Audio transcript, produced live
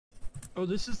Oh,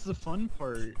 this is the fun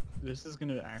part. This is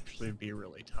gonna actually be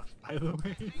really tough, by the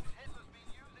way.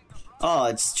 Oh,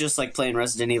 it's just like playing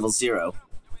Resident Evil 0.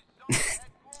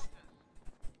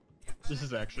 This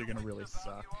is actually gonna really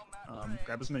suck.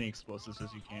 Grab as many explosives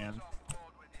as you can.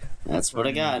 That's what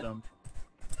I got.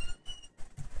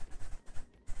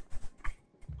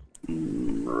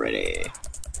 Ready.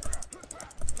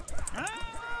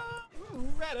 Ah,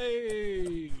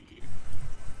 ready!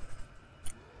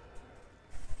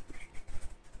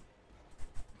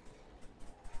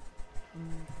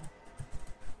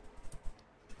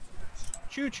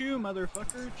 Choo choo,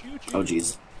 motherfucker! Choo choo! Oh,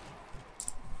 jeez.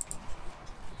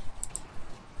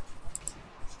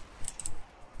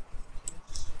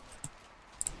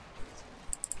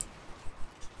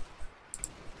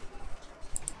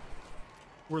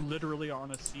 We're literally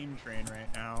on a steam train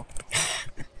right now.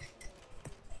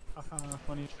 Haha,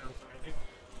 funny joke,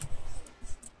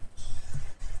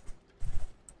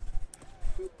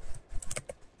 right?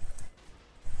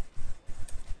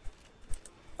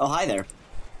 Oh, hi there.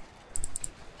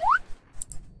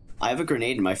 I have a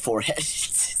grenade in my forehead.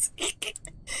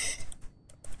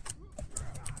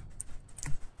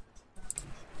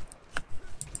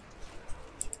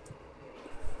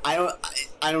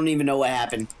 I don't even know what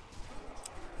happened.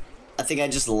 I think I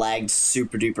just lagged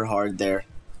super duper hard there.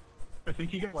 I think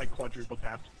he got like quadruple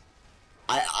tapped.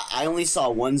 I only saw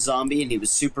one zombie and he was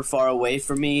super far away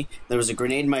from me. There was a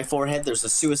grenade in my forehead. There's a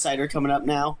suicider coming up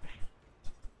now.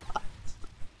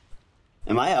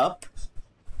 Am I up?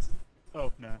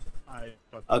 Oh, no.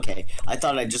 Okay, I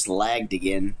thought I just lagged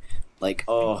again. Like,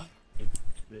 oh,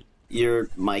 your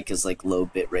mic is like low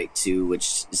bitrate too,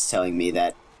 which is telling me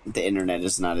that the internet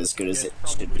is not as good as it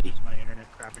should be. Just my internet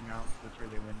crapping out, so it's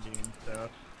really windy and stuff.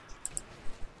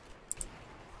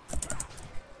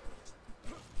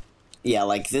 Yeah,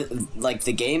 like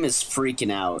the game is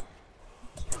freaking out.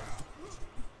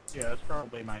 Yeah, it's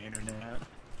probably my internet.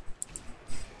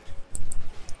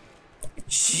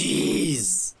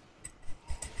 Jeez.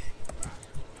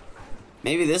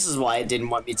 Maybe this is why it didn't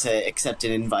want me to accept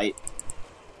an invite.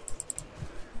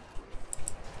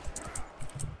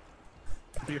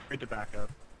 Be afraid to back up.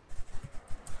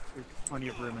 There's plenty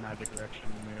of room in either direction to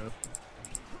move.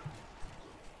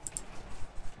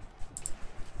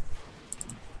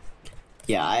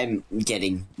 Yeah, I'm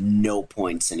getting no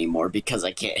points anymore because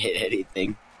I can't hit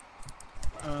anything.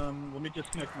 Let me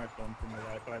disconnect my phone from my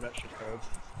Wi-Fi. That should help.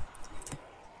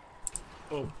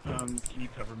 Oh, can you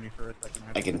cover me for a second?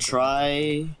 I can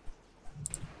try.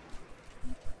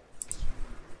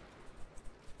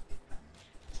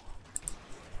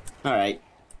 Alright.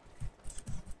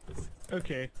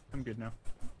 Okay, I'm good now.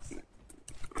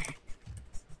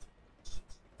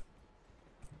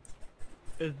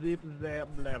 Zip zap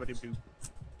blabbity boop.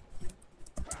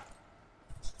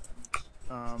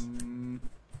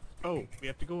 Oh, we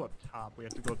have to go up top. We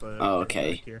have to go up the. Oh,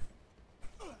 okay. Here.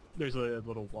 There's a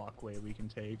little walkway we can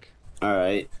take.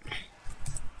 Alright.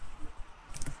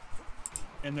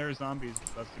 And there are zombies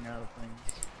busting out of things.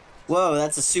 Whoa,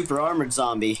 that's a super armored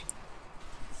zombie.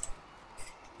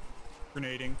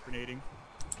 Grenading.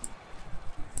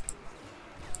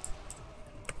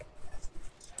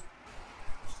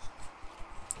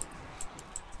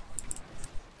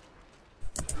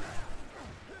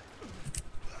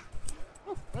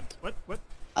 Oh, what?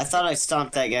 I thought I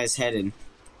stomped that guy's head in.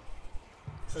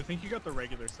 I think you got the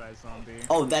regular size zombie.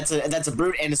 Oh, that's a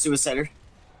brute and a suicider.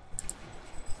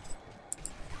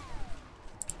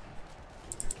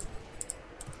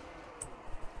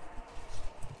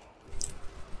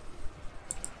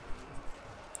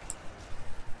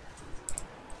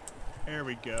 There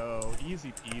we go.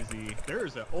 Easy peasy.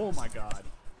 There's a. Oh my god.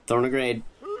 Throwing a grenade.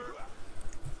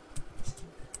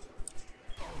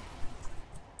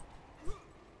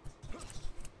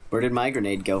 Where did my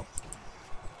grenade go?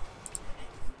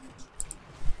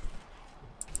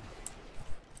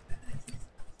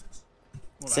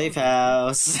 Well, Safe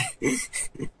house.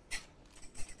 That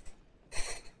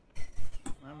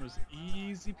was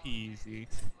easy peasy.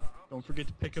 Don't forget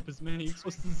to pick up as many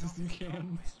explosives as you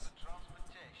can.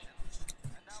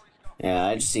 Yeah,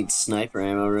 I just need sniper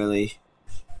ammo, really.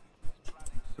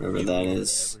 Wherever that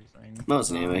is.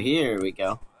 Most ammo. Here we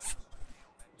go.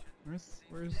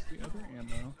 Where's the other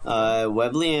ammo?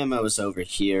 Webley ammo is over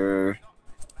here.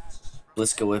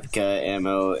 Bliskawipka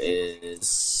ammo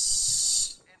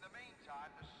is...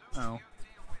 Oh.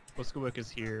 Bliskawik is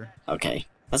here. Okay.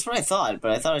 That's what I thought,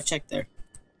 but I thought I checked there.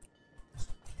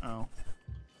 Oh.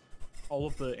 All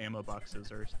of the ammo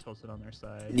boxes are tilted on their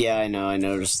side. Yeah, I know, I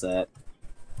noticed that.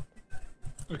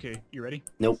 Okay, you ready?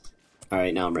 Nope.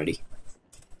 Alright, now I'm ready.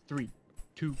 3,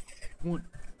 2, 1.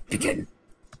 Begin.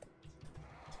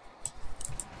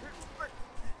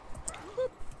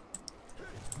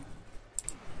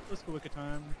 Basilica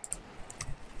time.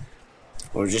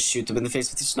 Or just shoot them in the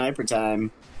face with your sniper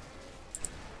time.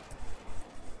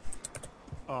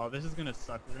 Oh, this is gonna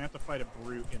suck. We're gonna have to fight a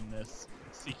brute in this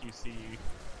CQC.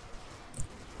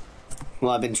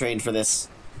 Well, I've been trained for this.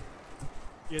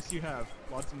 Yes, you have.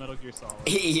 Lots of Metal Gear Solid.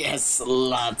 Yes,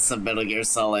 lots of Metal Gear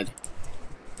Solid.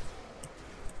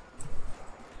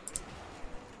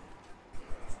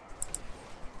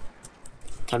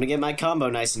 Time to get my combo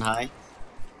nice and high.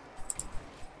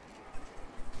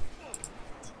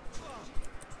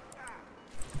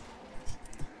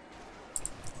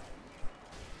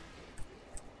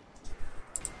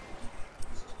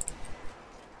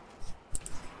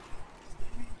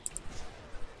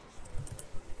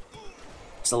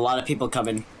 There's a lot of people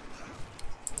coming.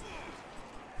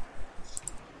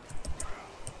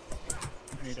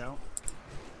 Need out.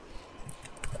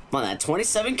 I'm on that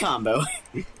 27 combo.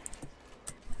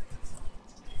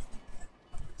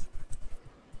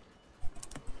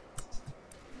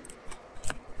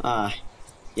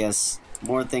 Yes.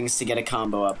 More things to get a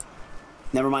combo up.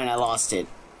 Never mind, I lost it.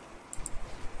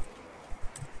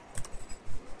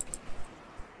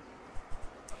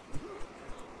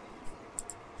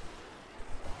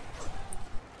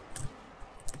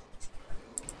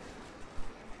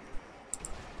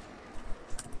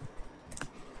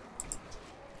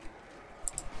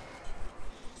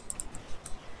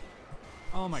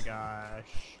 Oh my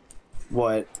gosh.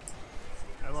 What?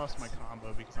 I lost my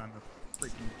combo because I'm a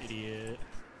freaking idiot.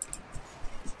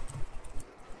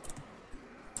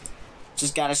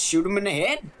 Just gotta shoot him in the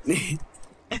head.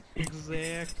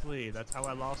 Exactly. That's how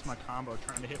I lost my combo,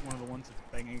 trying to hit one of the ones that's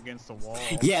banging against the wall.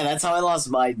 Yeah, that's how I lost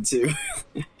mine too.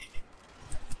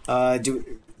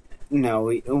 Do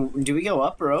we go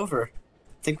up or over?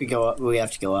 I think we go up. We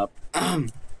have to go up.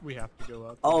 We have to go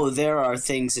up. Oh, there are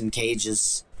things in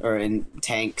cages or in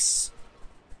tanks.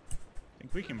 I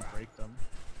think we can break them.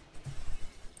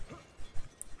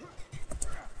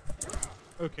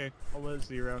 Okay, I'll let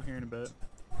Zero out here in a bit.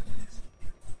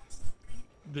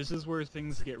 This is where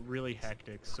things get really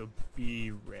hectic, so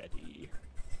be ready.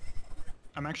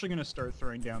 I'm actually gonna start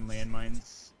throwing down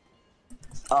landmines.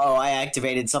 Oh, I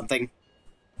activated something.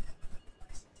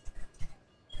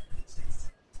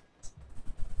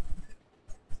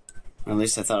 Or at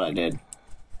least I thought I did.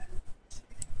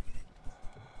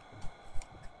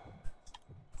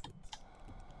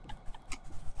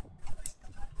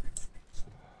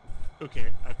 Okay,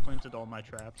 I've planted all my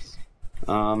traps.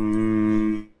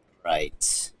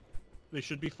 Right. They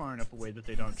should be far enough away that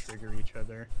they don't trigger each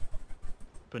other.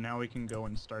 But now we can go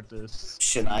and start this.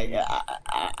 Should I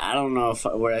don't know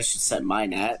where I should set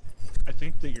mine at. I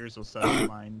think that yours will set up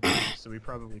mine, too, so we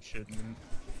probably shouldn't.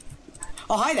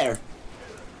 Oh, hi there.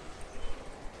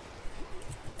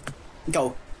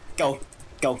 Go, go,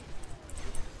 go.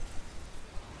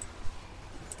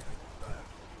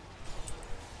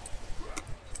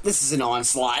 This is an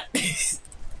onslaught.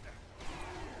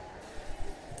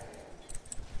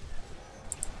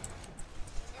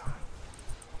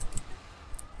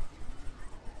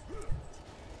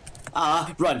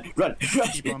 Run, run,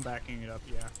 run. Keep on backing it up,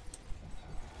 yeah.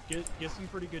 Get some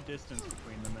pretty good distance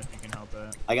between them if you can help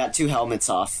it. I got 2 helmets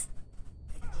off.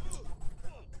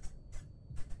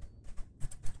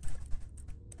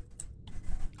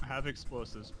 I have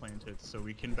explosives planted, so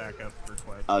we can back up for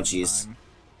quite Oh, some jeez. time.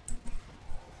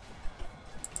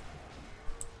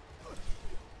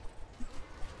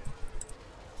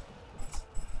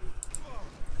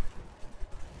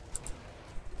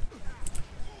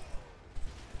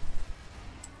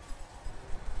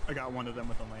 I got one of them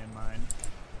with a landmine.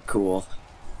 Cool.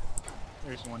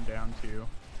 There's one down too.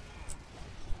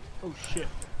 Oh shit.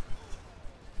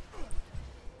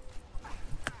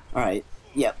 Alright.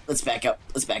 Yep, let's back up.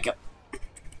 Let's back up.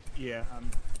 Yeah,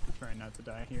 I'm trying not to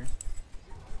die here.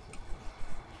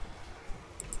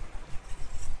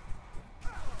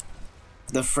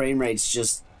 The frame rate's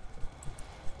just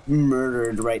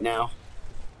murdered right now.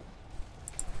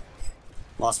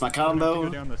 Lost my I'm gonna have to combo. go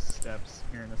down the steps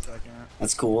here in a second.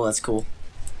 That's cool, that's cool.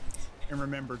 And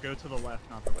remember, go to the left,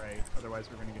 not the right. Otherwise,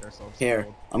 we're gonna get ourselves Here,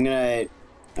 killed. I'm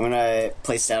gonna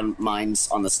place down mines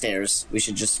on the stairs. We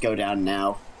should just go down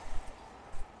now.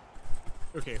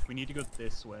 Okay, we need to go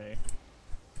this way.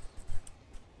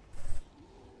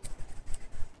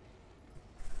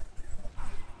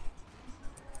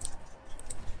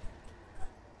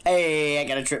 Hey, I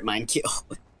got a trip mine kill.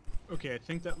 Okay, I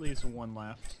think that leaves one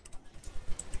left.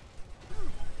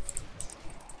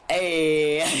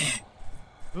 Hey.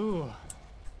 Ooh.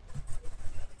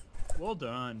 Well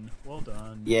done. Well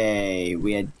done. Yay,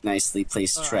 we had nicely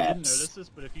placed I didn't traps. notice this,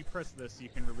 but if you press this, you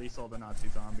can release all the Nazi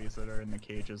zombies that are in the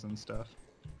cages and stuff.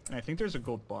 And I think there's a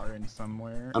gold bar in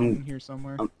somewhere. I'm- in here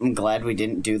somewhere. I'm glad we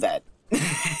didn't do that.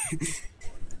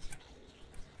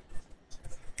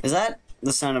 Is that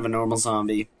the sound of a normal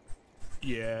zombie?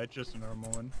 Yeah, just a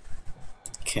normal one.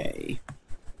 Okay.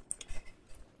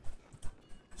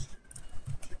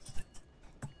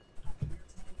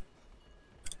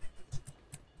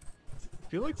 I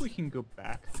feel like we can go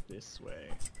back this way.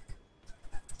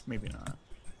 Maybe not.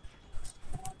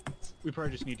 We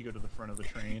probably just need to go to the front of the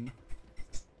train.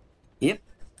 Yep.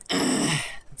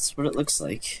 That's what it looks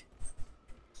like.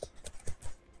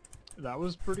 That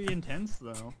was pretty intense,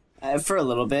 though. For a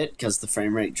little bit, because the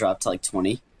frame rate dropped to like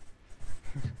 20.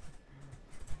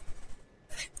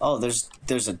 Oh,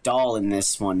 there's a doll in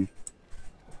this one.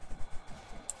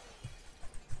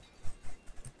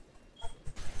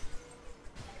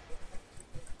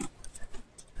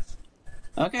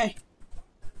 Okay.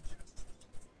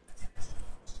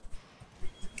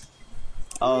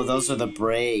 Oh, those are the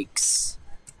brakes.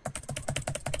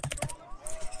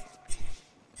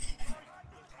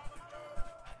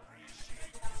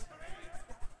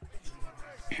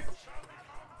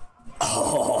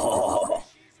 Oh.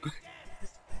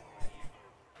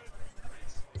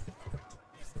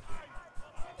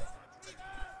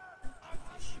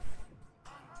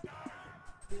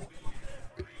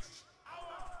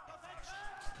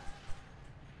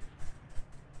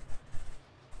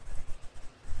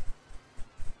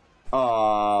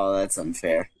 Oh, that's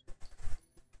unfair.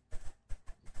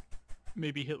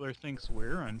 Maybe Hitler thinks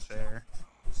we're unfair.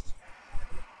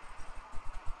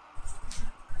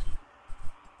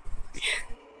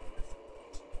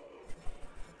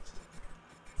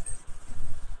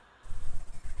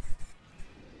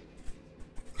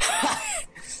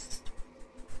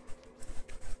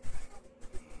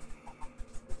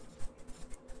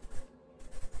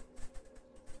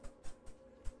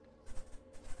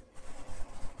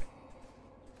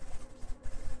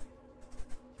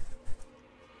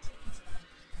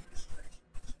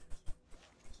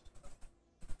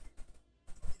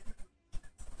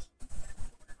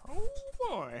 Oh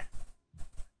boy.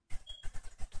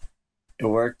 It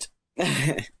worked.